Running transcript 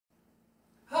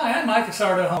Mike at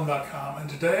sourdoughhome.com, and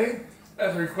today,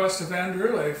 at the request of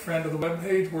Andrew, a friend of the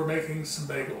webpage, we're making some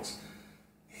bagels.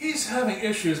 He's having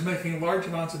issues making large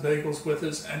amounts of bagels with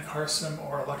his Ankarsum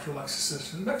or Electrolux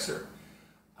Assistent mixer.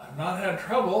 I've not had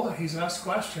trouble. He's asked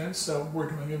questions, so we're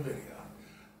doing a video.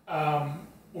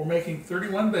 We're making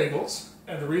 31 bagels,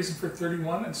 and the reason for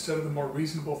 31 instead of the more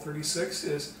reasonable 36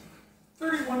 is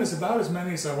 31 is about as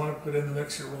many as I want to put in the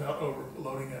mixer without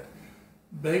overloading it.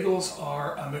 Bagels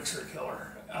are a mixer killer.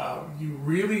 You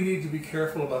really need to be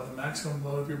careful about the maximum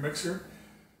load of your mixer.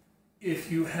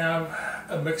 If you have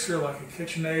a mixer like a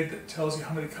KitchenAid that tells you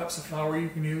how many cups of flour you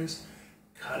can use,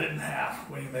 cut it in half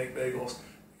when you make bagels,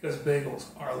 because bagels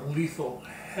are lethal,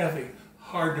 heavy,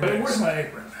 hard to make. Where's my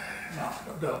apron?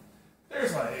 No.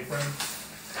 There's my apron.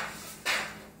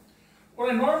 What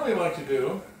I normally like to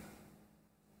do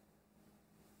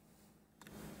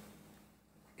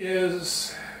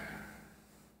is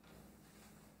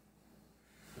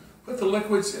put the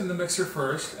liquids in the mixer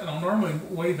first, and I'll normally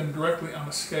weigh them directly on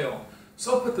a scale.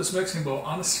 So I'll put this mixing bowl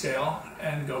on a scale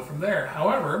and go from there.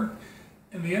 However,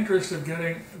 in the interest of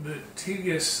getting the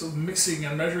tedious mixing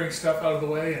and measuring stuff out of the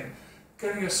way and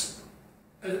getting us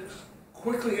as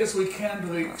quickly as we can to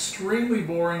the extremely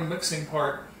boring mixing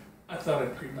part, I thought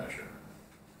I'd pre-measure.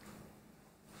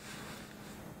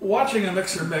 Watching a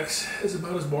mixer mix is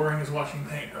about as boring as watching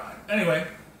paint dry. Anyway,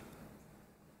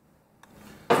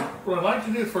 what I'd like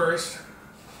to do first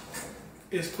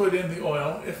is put in the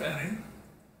oil, if any.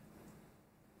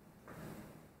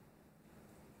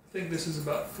 I think this is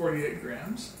about 48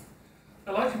 grams.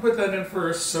 I like to put that in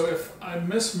first, so if I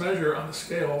mismeasure on the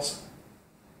scales,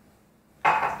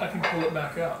 I can pull it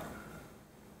back out.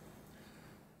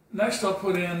 Next, I'll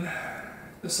put in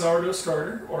the sourdough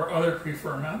starter or other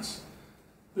pre-ferments.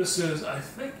 This is, I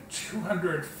think,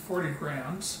 240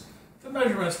 grams. The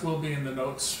measurements will be in the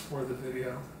notes for the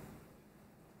video.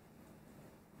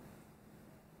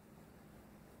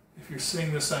 If you're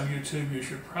seeing this on YouTube, you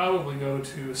should probably go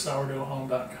to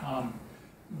sourdoughhome.com,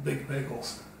 big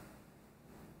bagels.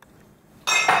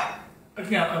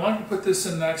 Again, I like to put this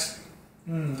in next.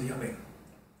 Yummy.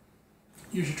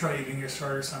 You should try eating your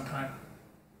starter sometime.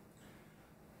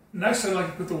 Next, I'd like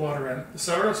to put the water in. The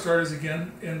sourdough starter is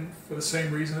again in for the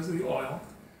same reason as the oil.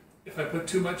 If I put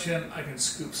too much in, I can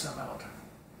scoop some out.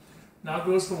 Now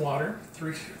goes the water,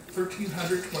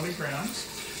 1,320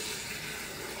 grams.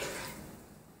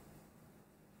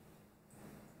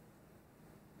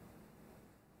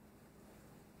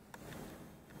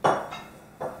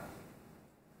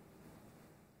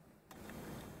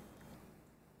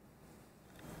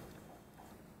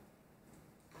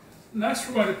 Next,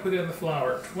 we're going to put in the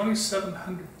flour,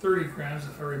 2,730 grams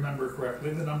if I remember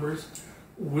correctly. The numbers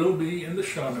will be in the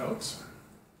show notes.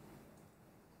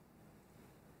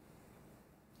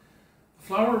 The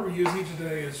flour we're using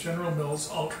today is General Mills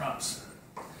All-Trumps.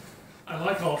 I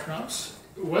like All-Trumps.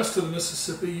 West of the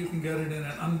Mississippi, you can get it in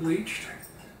an unbleached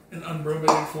and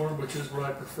unbrominated form, which is what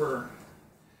I prefer.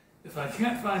 If I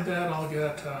can't find that, I'll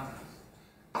get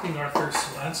King Arthur's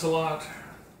Lancelot,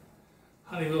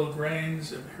 Honeywell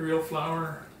grains, imperial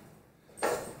flour.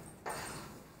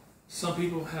 Some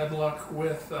people had luck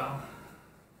with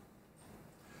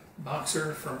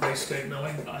Boxer from Bay State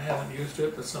Milling. I haven't used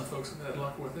it, but some folks have had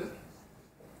luck with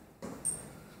it.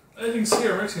 As you can see,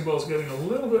 our mixing bowl is getting a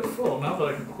little bit full. Now that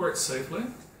I can pour it safely,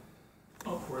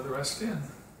 I'll pour the rest in.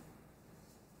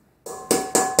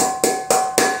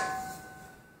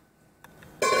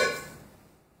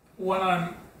 When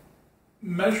I'm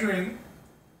measuring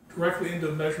directly into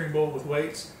the measuring bowl with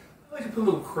weights, I like to put a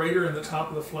little crater in the top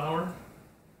of the flour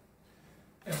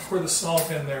and pour the salt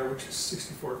in there, which is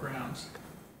 64 grams.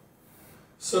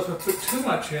 So if I put too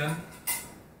much in,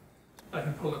 I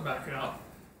can pull it back out.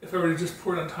 If I were to just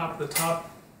pour it on top of the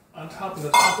top of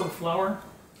the flour,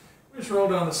 I just roll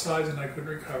down the sides and I could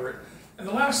recover it. And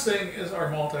the last thing is our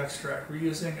malt extract. We're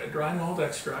using a dry malt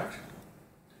extract,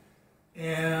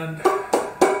 and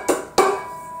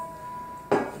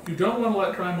you don't want to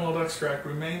let dry malt extract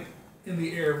remain in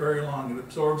the air very long. It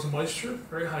absorbs moisture,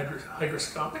 very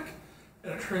hygroscopic,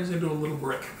 and it turns into a little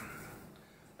brick.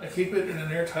 I keep it in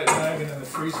an airtight bag and in the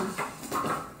freezer,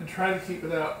 and try to keep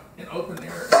it out in open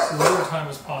air as little time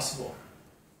as possible.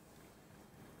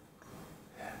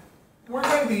 We're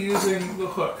going to be using the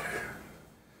hook.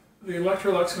 The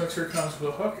Electrolux mixer comes with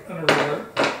a hook and a roller.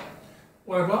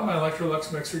 When I bought my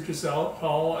Electrolux mixer, Giselle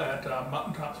Hall at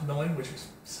Mountaintops Milling, which is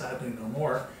sadly no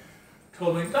more,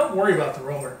 told me, don't worry about the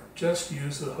roller, just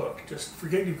use the hook. Just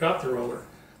forget you've got the roller.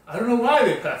 I don't know why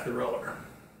they pack the roller.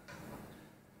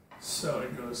 So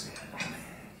it goes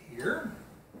in here.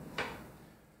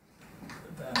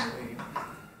 Then we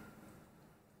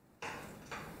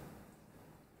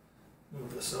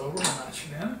Move this over and match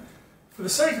it in. For the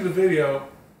sake of the video,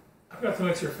 I've got the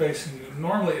mixer facing you.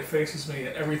 Normally it faces me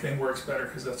and everything works better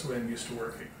because that's the way I'm used to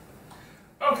working.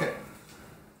 Okay.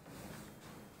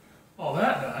 All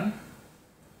that done.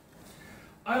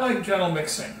 I like gentle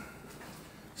mixing.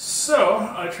 So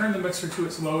I turn the mixer to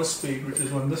its lowest speed, which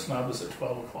is when this knob is at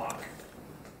 12 o'clock.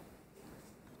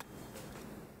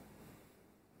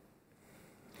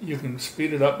 You can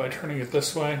speed it up by turning it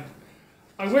this way.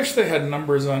 I wish they had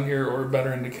numbers on here or a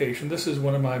better indication. This is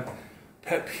one of my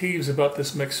pet peeves about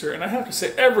this mixer, and I have to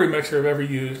say every mixer I've ever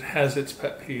used has its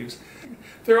pet peeves.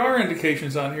 There are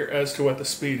indications on here as to what the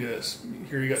speed is.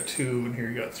 Here you got 2 and here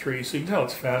you got 3, so you can tell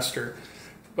it's faster,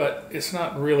 but it's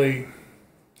not really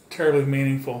terribly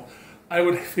meaningful. I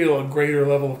would feel a greater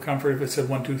level of comfort if it said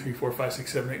 1, 2, 3, 4, 5,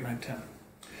 6, 7, 8, 9, 10.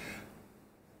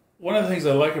 One of the things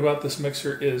I like about this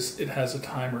mixer is it has a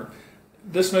timer.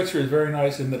 This mixer is very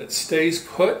nice in that it stays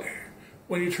put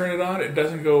when you turn it on. It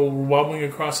doesn't go wobbling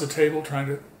across the table trying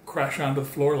to crash onto the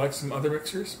floor like some other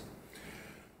mixers.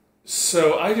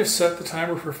 So I just set the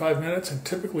timer for 5 minutes and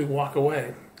typically walk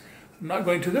away. I'm not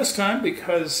going to this time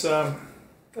because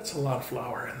that's a lot of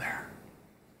flour in there.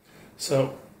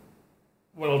 So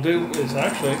what I'll do is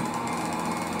actually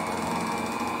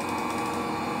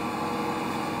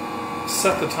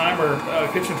set the timer,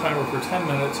 kitchen timer for 10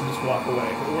 minutes and just walk away.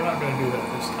 But we're not going to do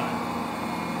that this time.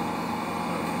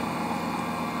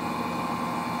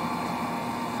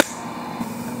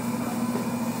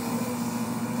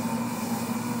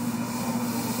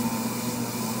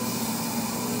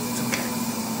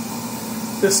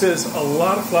 This is a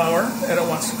lot of flour and it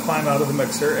wants to climb out of the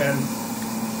mixer, and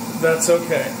that's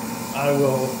okay. I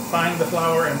will find the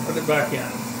flour and put it back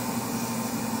in.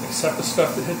 Except the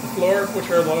stuff that hit the floor, which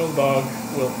our loyal dog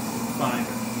will find.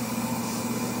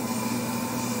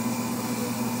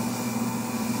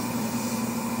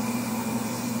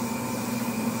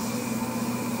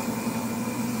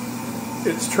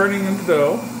 It's turning into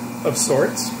dough of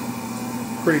sorts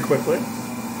pretty quickly.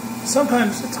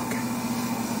 Sometimes it's okay.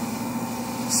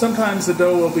 Sometimes the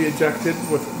dough will be ejected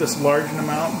with this large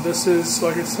amount. This is,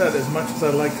 like I said, as much as I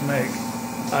like to make.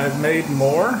 I've made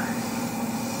more,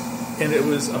 and it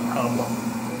was a problem.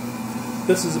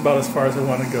 This is about as far as I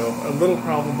want to go. A little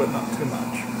problem, but not too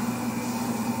much.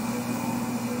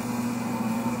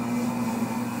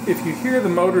 If you hear the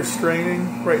motor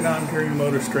straining, right now I'm hearing the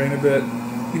motor strain a bit,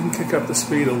 you can kick up the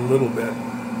speed a little bit.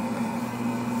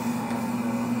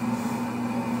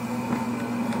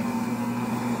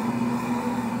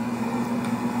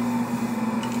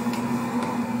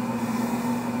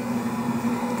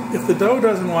 If the dough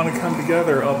doesn't want to come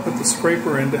together, I'll put the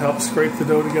scraper in to help scrape the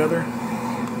dough together.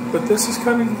 But this is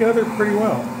coming together pretty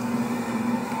well.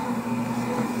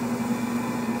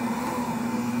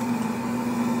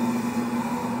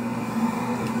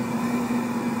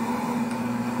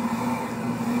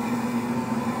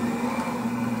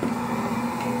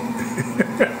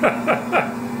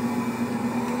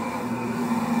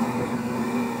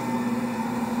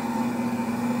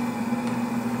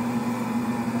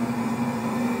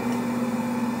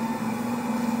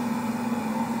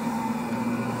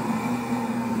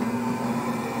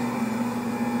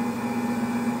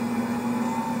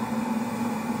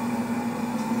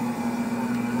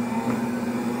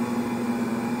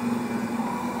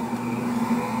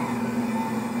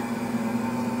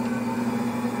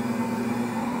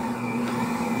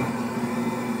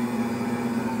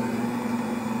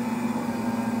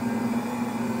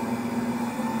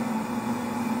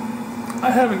 I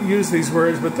haven't used these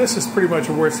words, but this is pretty much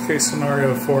a worst case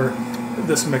scenario for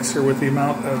this mixer with the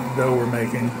amount of dough we're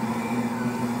making.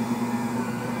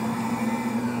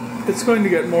 It's going to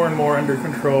get more and more under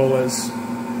control as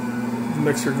the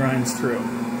mixer grinds through.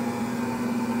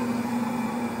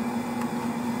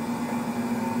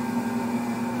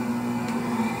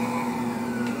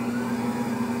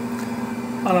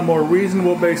 On a more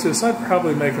reasonable basis, I'd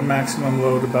probably make a maximum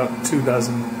load about 2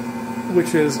 dozen,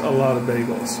 which is a lot of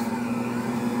bagels.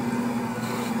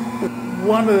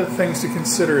 One of the things to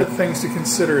consider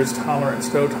is tolerance,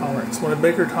 dough tolerance. When a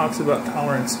baker talks about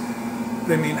tolerance,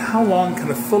 they mean how long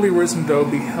can a fully risen dough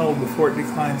be held before it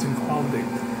declines in quality.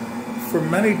 For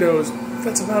many doughs,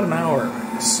 that's about an hour.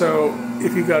 So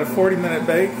if you've got a 40-minute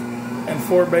bake and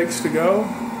 4 bakes to go,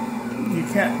 you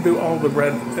can't do all the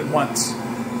bread at once.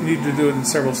 You need to do it in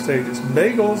several stages.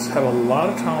 Bagels have a lot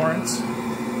of tolerance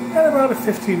and about a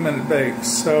 15-minute bake.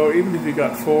 So even if you've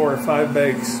got 4 or 5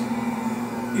 bakes,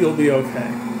 you'll be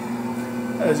okay.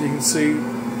 As you can see,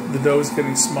 the dough is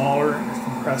getting smaller, it's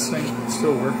compressing, it's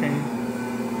still working.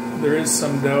 There is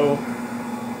some dough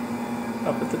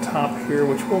up at the top here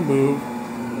which will move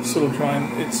so it'll join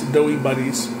its doughy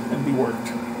buddies and be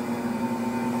worked.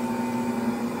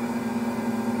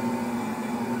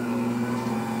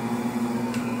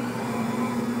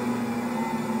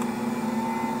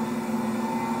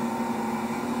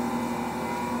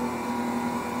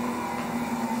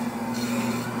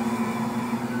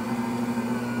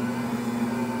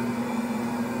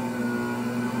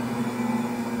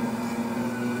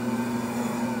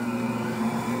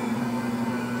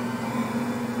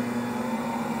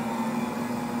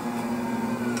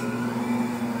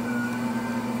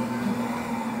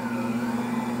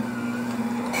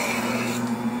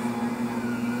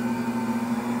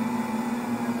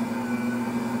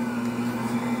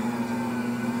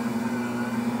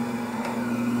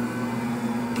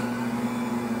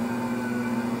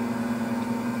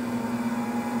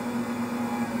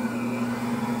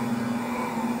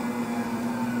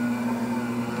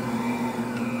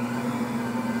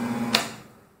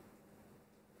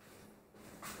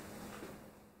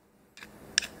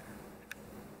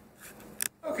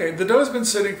 Okay, the dough's been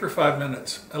sitting for 5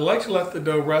 minutes. I like to let the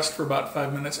dough rest for about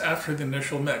 5 minutes after the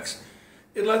initial mix.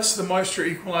 It lets the moisture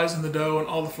equalize in the dough and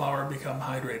all the flour become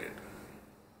hydrated.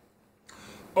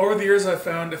 Over the years I've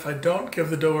found if I don't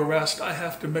give the dough a rest, I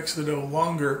have to mix the dough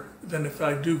longer than if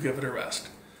I do give it a rest.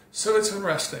 So it's been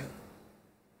resting.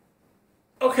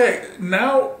 Okay,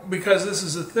 now because this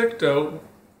is a thick dough,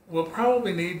 we'll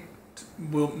need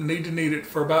to knead it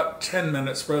for about 10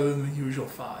 minutes rather than the usual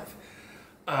 5.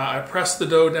 I pressed the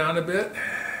dough down a bit,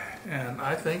 and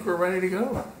I think we're ready to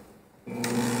go.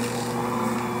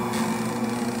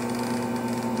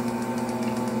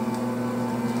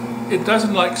 It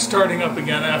doesn't like starting up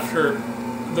again after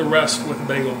the rest with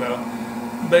bagel dough.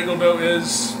 Bagel dough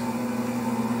is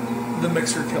the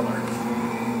mixer killer.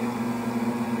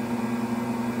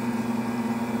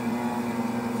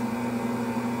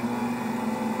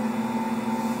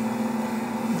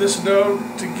 This dough,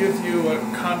 to give you a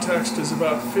context, is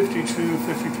about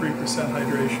 52-53%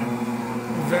 hydration.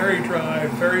 Very dry,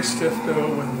 very stiff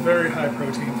dough with very high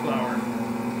protein flour.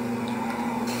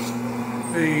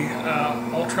 The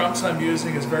all trumps I'm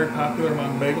using is very popular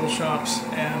among bagel shops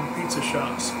and pizza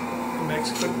shops. It makes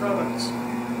good products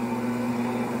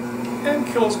and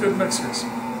kills good mixers.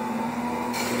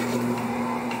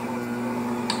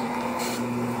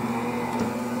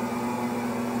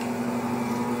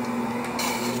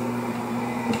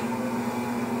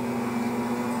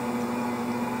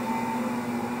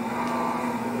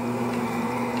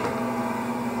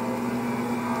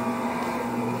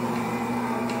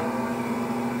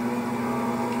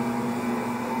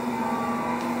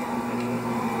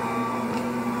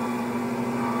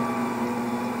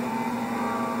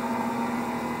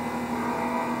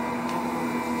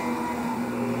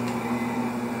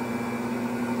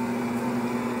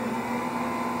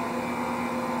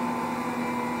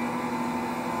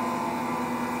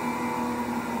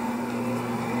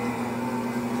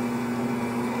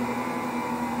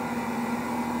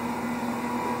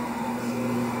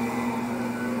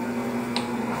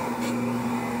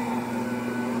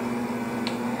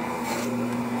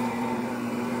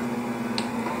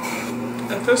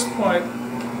 At this point,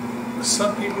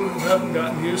 some people who haven't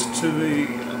gotten used to the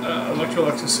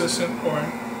Electrolux Assistent or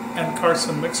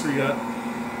Ankarsum mixer yet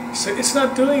say it's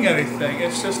not doing anything.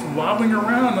 It's just wobbling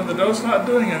around and the dough's not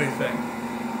doing anything.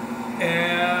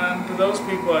 And to those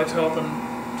people I tell them,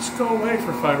 just go away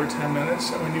for 5 or 10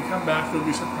 minutes, and when you come back you'll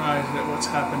be surprised at what's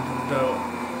happened to the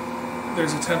dough.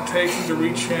 There's a temptation to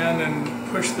reach in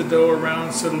and push the dough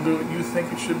around so it'll do what you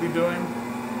think it should be doing.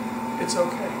 It's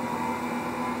okay.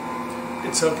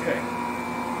 It's okay.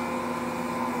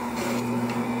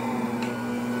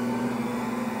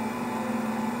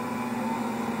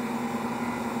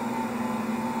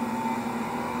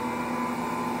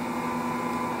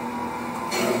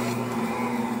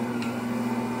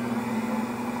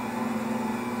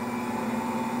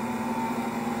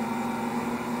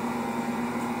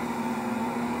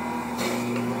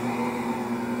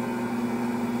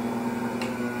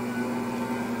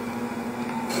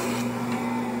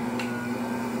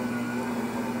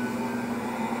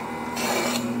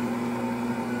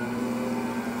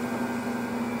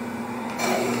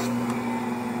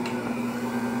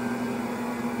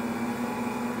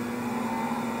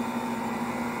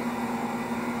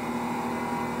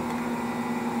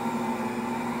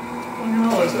 I can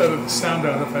always edit the sound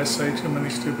out if I say too many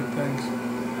stupid things.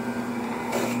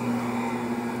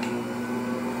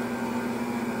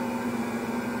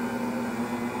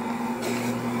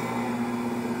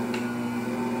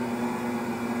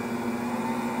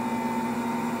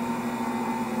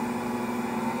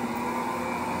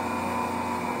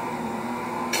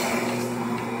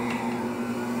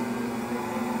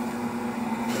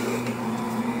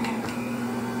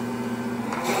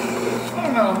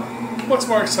 don't know. What's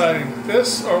more exciting,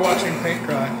 this or watching paint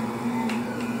dry?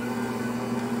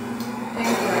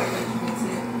 Paint dry, because you can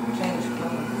see it change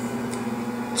colors.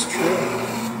 It's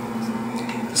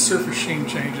true. The surface sheen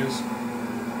changes.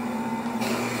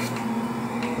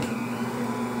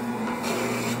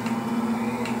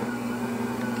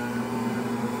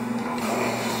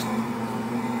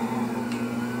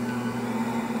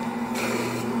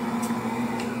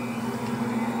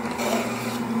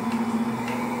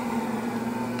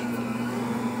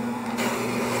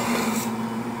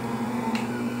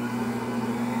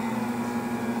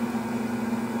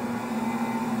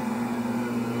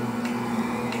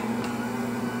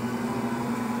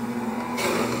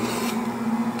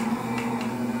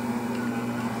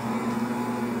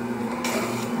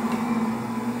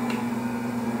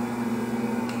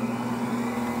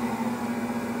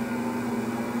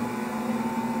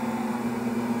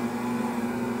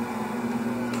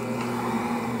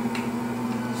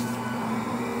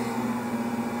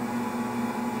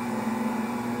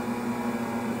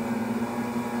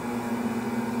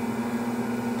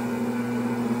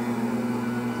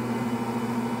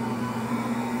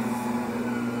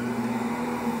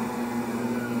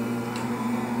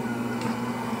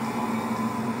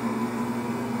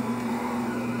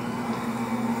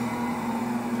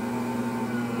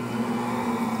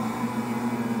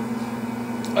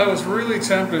 I was really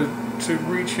tempted to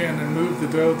reach in and move the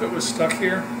dough that was stuck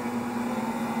here.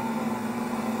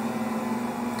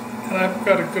 And I've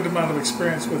got a good amount of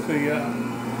experience with the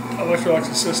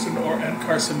Electrolux Assistent or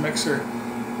Ankarsum mixer.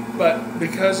 But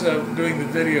because of doing the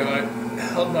video, I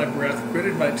held my breath,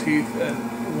 gritted my teeth,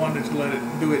 and wanted to let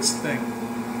it do its thing.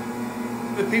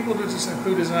 The people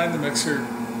who designed the mixer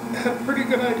had a pretty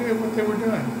good idea of what they were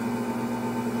doing.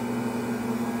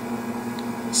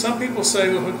 Some people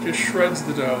say the hook just shreds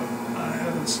the dough. I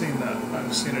haven't seen that.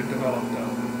 I've seen it develop dough.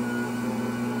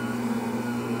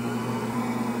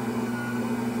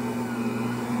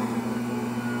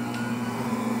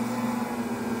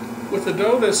 With a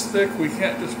dough this thick, we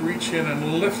can't just reach in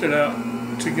and lift it out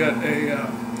to get a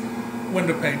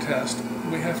window pane test.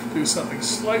 We have to do something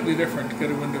slightly different to get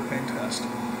a window pane test.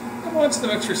 And once the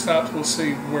mixer stops, we'll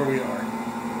see where we are.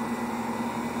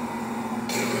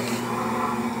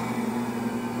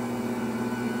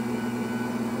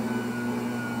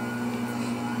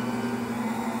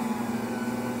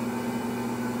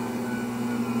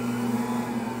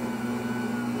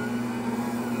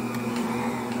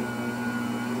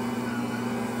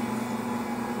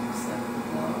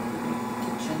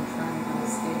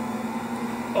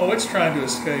 Oh, it's trying to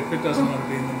escape. It doesn't want to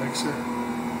be in the mixer.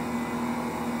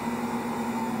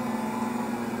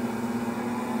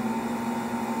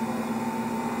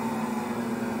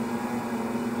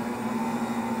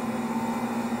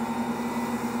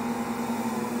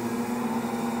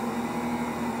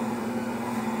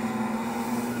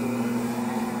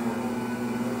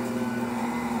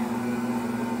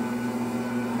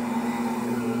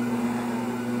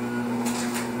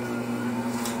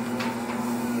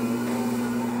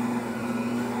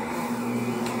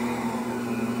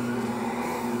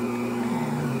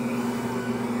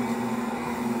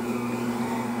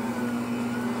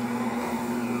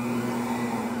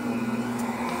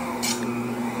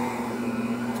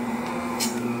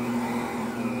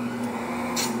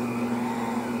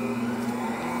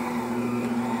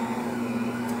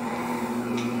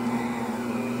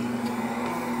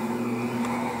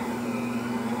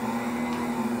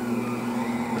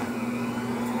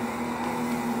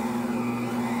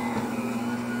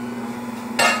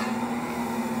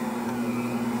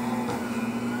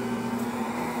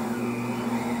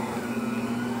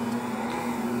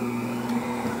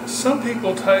 Some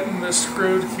people tighten this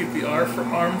screw to keep the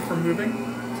arm from moving.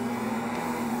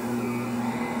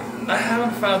 I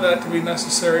haven't found that to be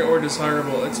necessary or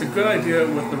desirable. It's a good idea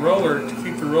with the roller to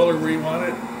keep the roller where you want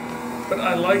it, but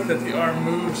I like that the arm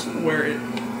moves where it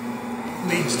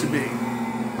needs to be.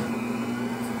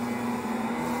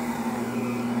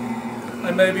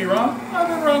 I may be wrong. I've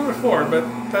been wrong before, but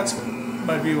that's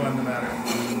my view on the matter.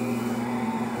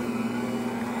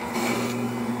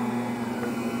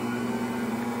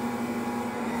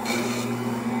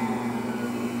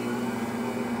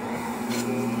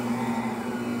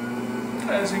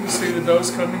 As you can see, the dough's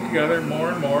coming together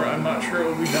more and more. I'm not sure it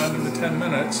will be done in the 10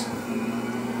 minutes.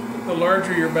 The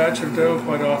larger your batch of dough,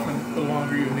 quite often, the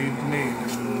longer you need to knead.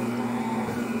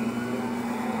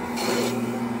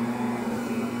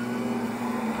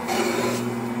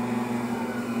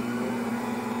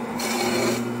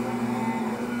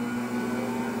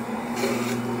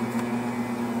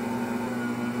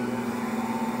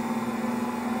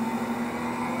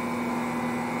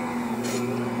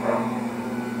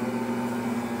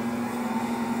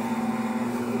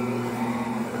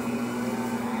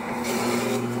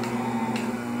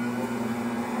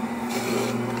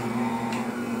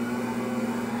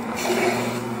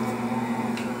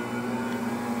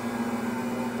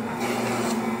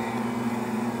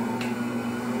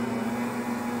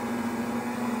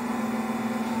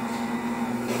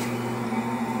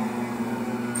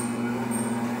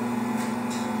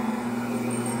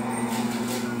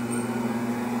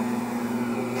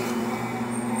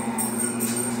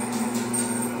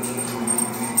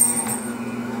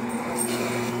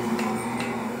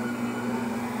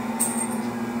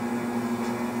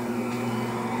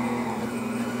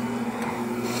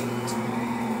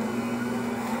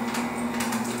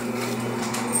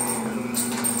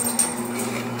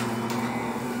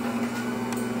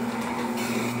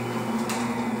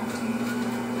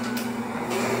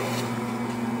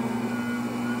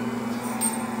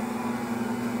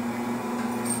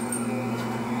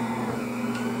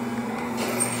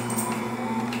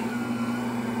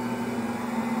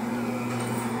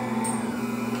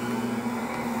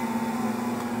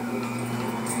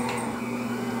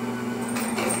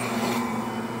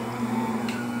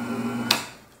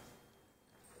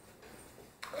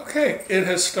 Okay, it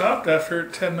has stopped after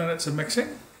 10 minutes of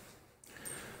mixing.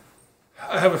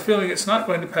 I have a feeling it's not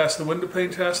going to pass the window pane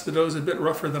test. The dough is a bit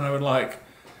rougher than I would like.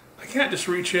 I can't just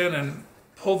reach in and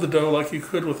pull the dough like you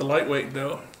could with a lightweight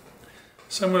dough.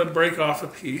 So I'm going to break off a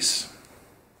piece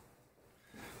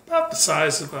about the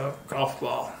size of a golf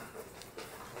ball.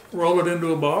 Roll it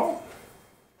into a ball,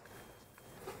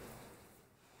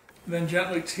 and then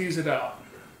gently tease it out.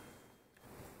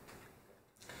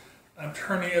 I'm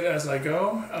turning it as I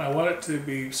go, and I want it to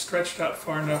be stretched out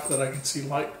far enough that I can see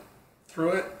light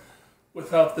through it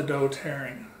without the dough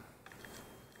tearing.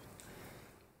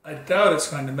 I doubt it's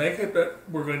going to make it, but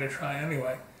we're going to try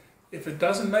anyway. If it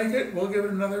doesn't make it, we'll give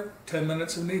it another 10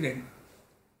 minutes of kneading,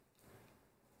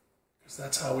 because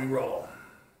that's how we roll.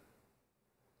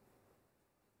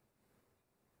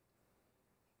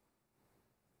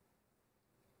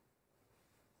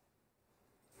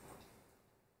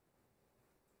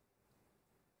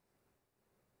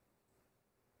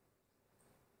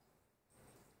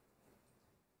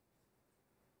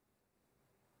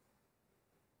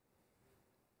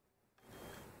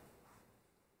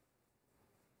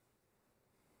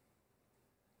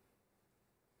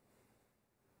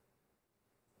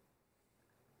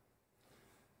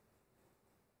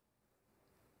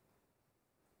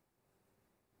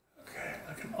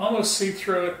 Almost see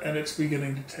through it, and it's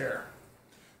beginning to tear.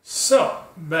 So,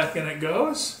 back in it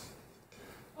goes.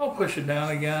 I'll push it down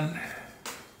again.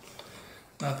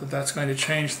 Not that that's going to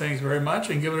change things very much,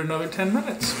 and give it another 10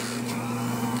 minutes.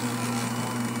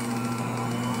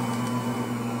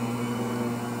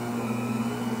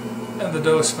 And the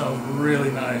dough smells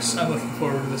really nice. I'm looking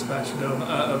forward to this batch of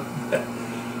dough.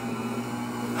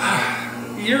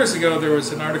 Years ago, there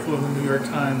was an article in the New York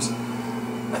Times,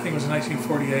 I think it was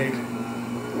 1948,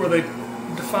 where they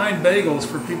defined bagels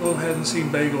for people who hadn't seen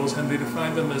bagels, and they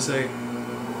defined them as a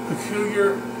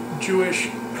peculiar Jewish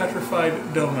petrified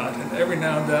donut. And every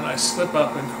now and then I slip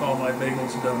up and call my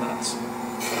bagels donuts.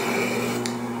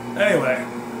 Anyway,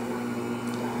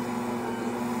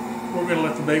 we're going to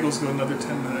let the bagels go another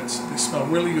 10 minutes. They smell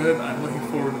really good. I'm looking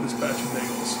forward to this batch of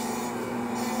bagels.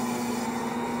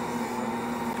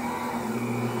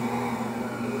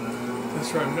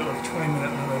 That's right, we've got like a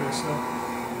 20-minute limit or so.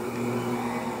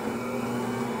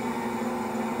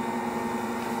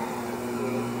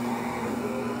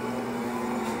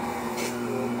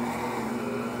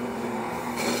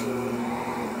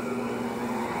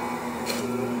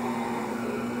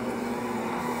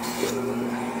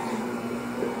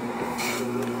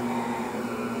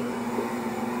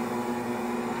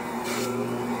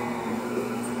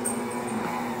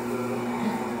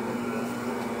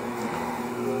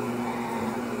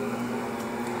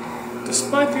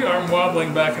 Despite the arm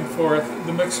wobbling back and forth,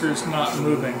 the mixer is not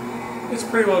moving. It's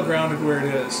pretty well grounded where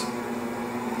it is.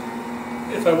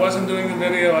 If I wasn't doing the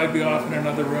video, I'd be off in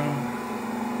another room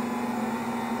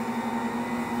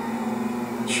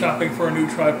shopping for a new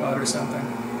tripod or something.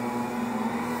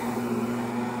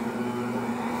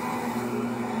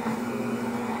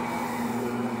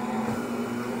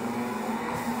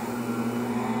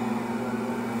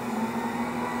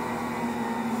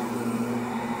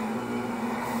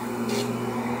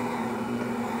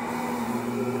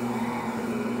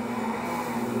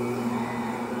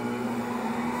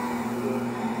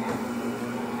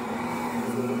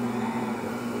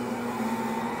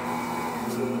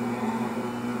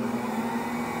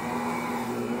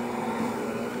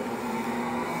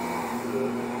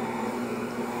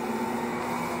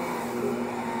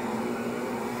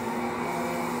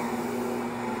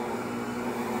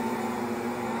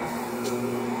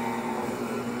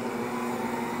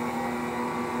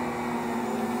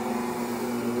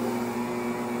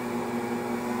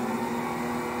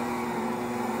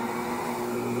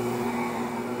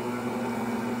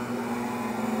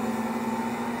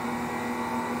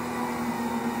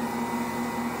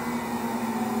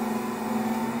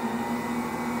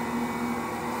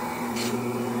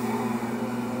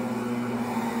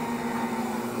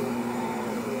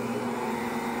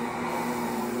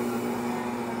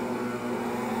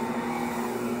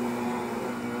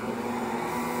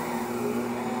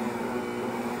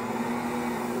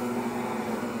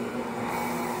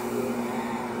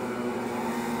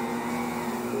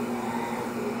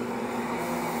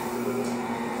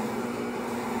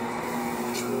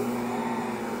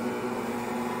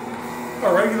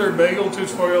 A regular bagel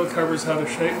tutorial covers how to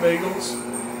shape bagels,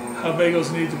 how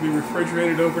bagels need to be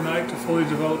refrigerated overnight to fully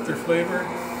develop their flavor,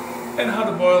 and how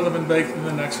to boil them and bake them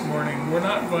the next morning. We're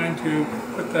not going to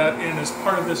put that in as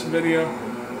part of this video,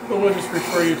 but we'll just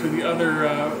refer you to the other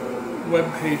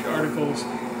web page articles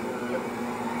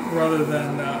rather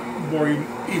than bore you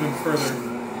even further.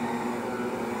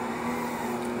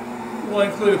 We'll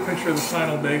include a picture of the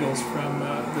final bagels from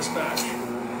this batch.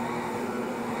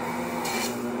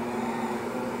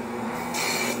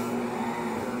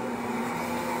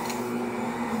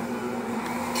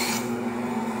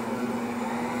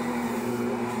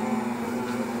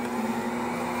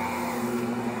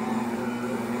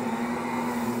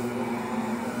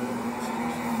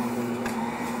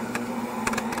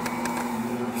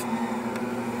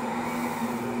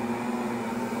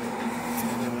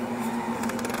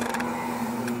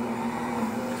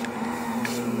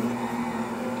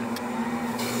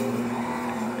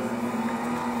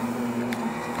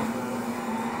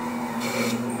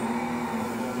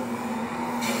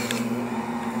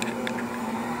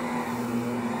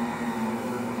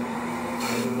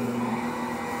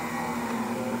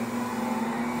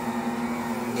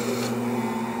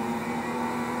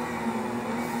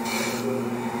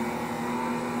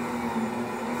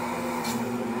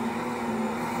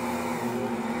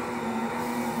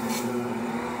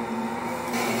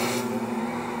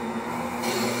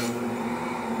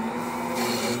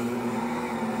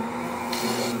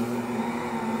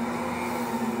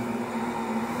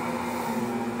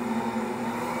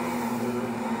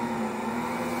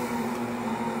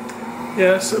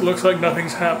 Yes, it looks like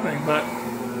nothing's happening, but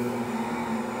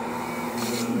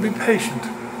be patient.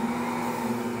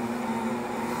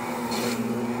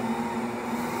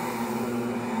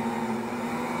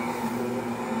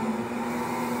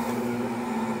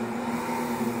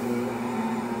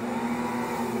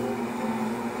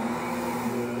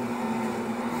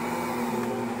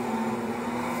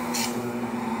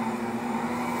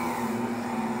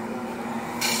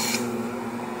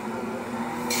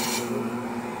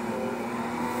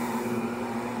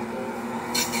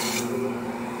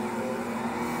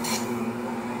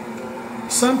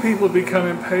 Some people become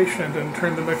impatient and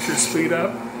turn the mixer speed up.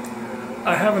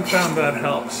 I haven't found that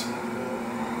helps.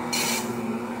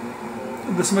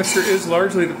 This mixer is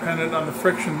largely dependent on the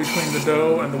friction between the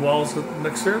dough and the walls of the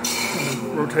mixer and the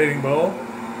rotating bowl.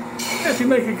 If you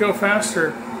make it go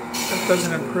faster, that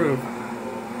doesn't improve.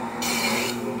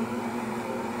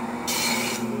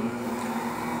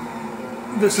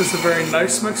 This is a very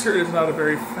nice mixer. It is not a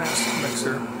very fast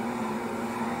mixer.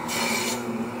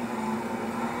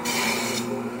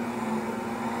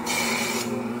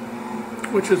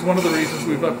 Which is one of the reasons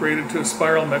we've upgraded to a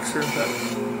spiral mixer that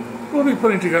we'll be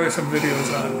putting together some videos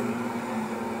on.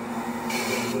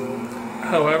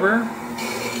 However,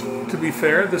 to be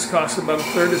fair, this costs about a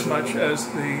third as much as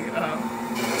the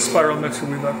spiral mixer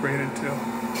we've upgraded to.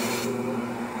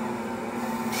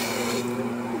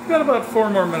 We've got about 4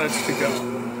 more minutes to go.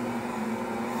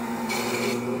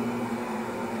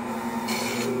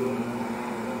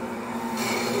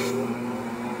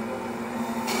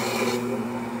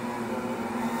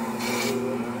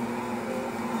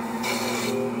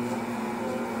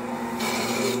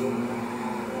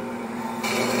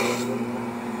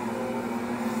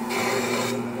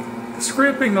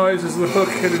 Scraping noise is the hook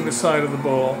hitting the side of the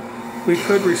bowl. We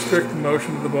could restrict the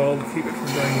motion of the bowl to keep it from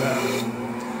doing that.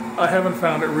 I haven't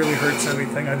found it really hurts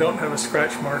anything. I don't have a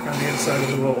scratch mark on the inside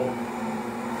of the bowl.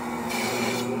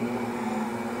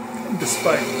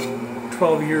 Despite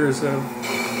 12 years of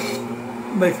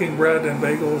making bread and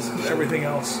bagels and everything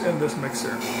else in this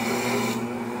mixer.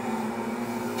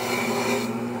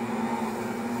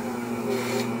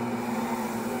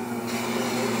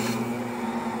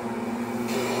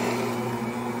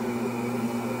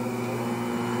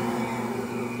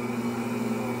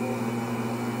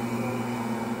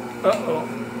 Uh-oh.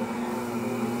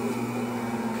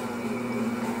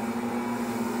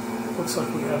 Looks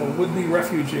like we have a would-be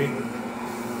refugee.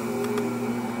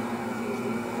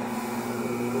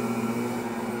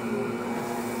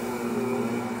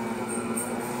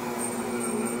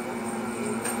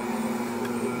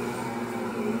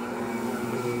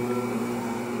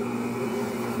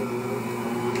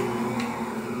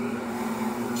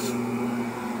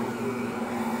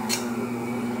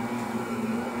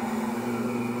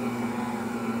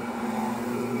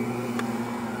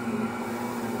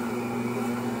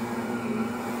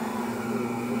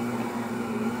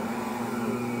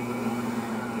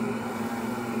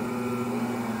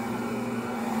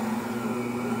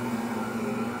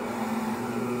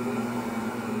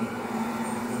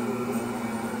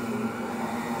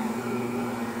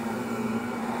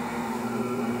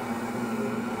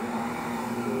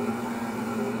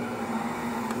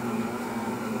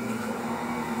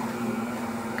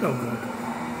 Oh, good.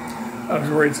 I was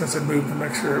worried since I moved the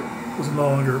mixer, it was no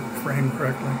longer framed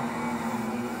correctly.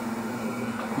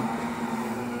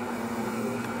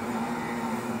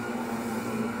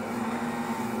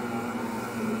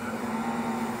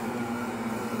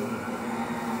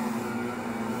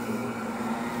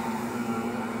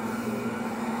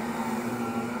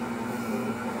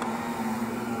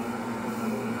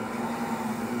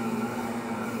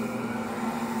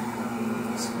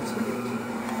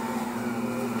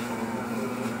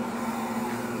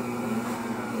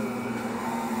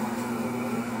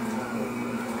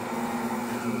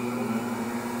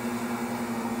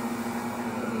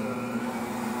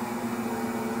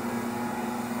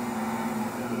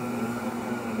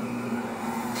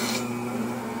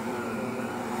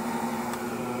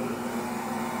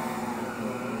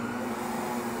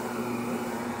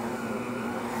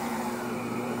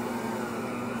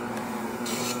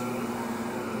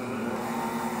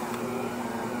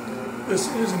 This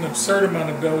is an absurd amount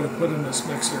of dough to put in this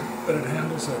mixer, but it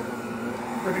handles it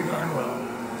pretty darn well.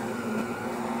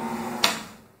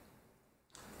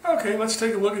 Okay, let's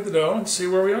take a look at the dough and see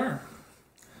where we are.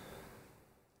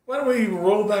 Why don't we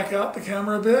roll back out the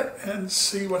camera a bit and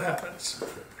see what happens.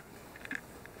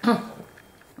 There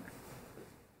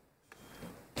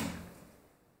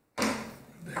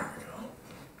we go.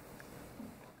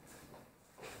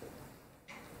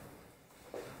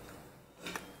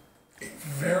 A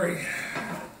very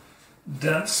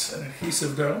dense and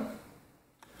adhesive dough.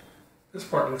 This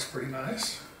part looks pretty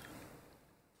nice.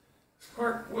 This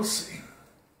part, we'll see.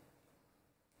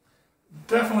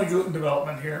 Definitely gluten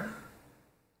development here.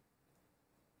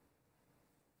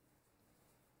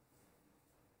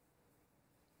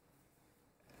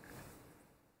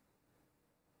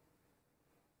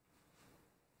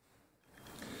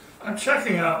 I'm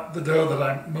checking out the dough that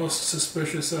I'm most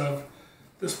suspicious of.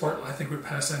 This part I think would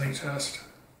pass any test.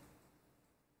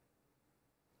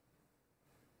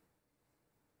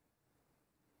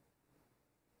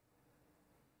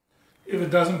 If it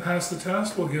doesn't pass the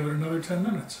test, we'll give it another 10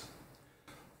 minutes.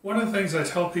 One of the things I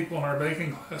tell people in our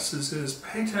baking classes is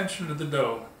pay attention to the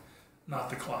dough, not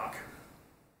the clock.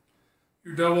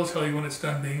 Your dough will tell you when it's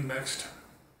done being mixed.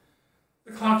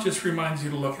 The clock just reminds you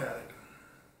to look at it.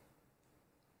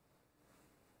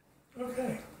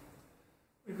 Okay,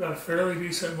 we've got a fairly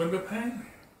decent window pane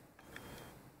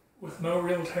with no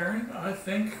real tearing. I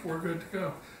think we're good to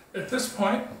go. At this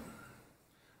point,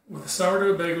 with the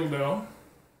sourdough bagel dough,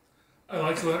 I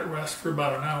like to let it rest for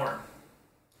about an hour.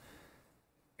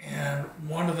 And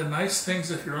one of the nice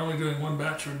things if you're only doing one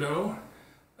batch of dough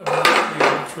about the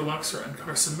Electrolux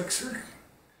Ankarsum mixer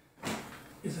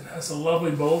is it has a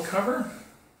lovely bowl cover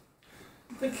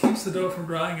that keeps the dough from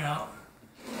drying out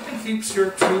and keeps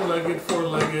your two-legged,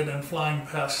 four-legged, and flying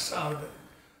pests out of it.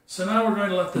 So now we're going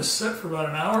to let this sit for about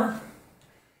an hour,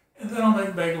 and then I'll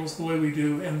make bagels the way we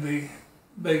do in the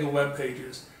bagel web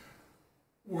pages.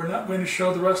 We're not going to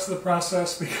show the rest of the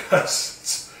process because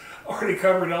it's already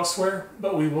covered elsewhere,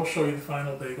 but we will show you the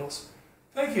final bagels.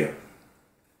 Thank you.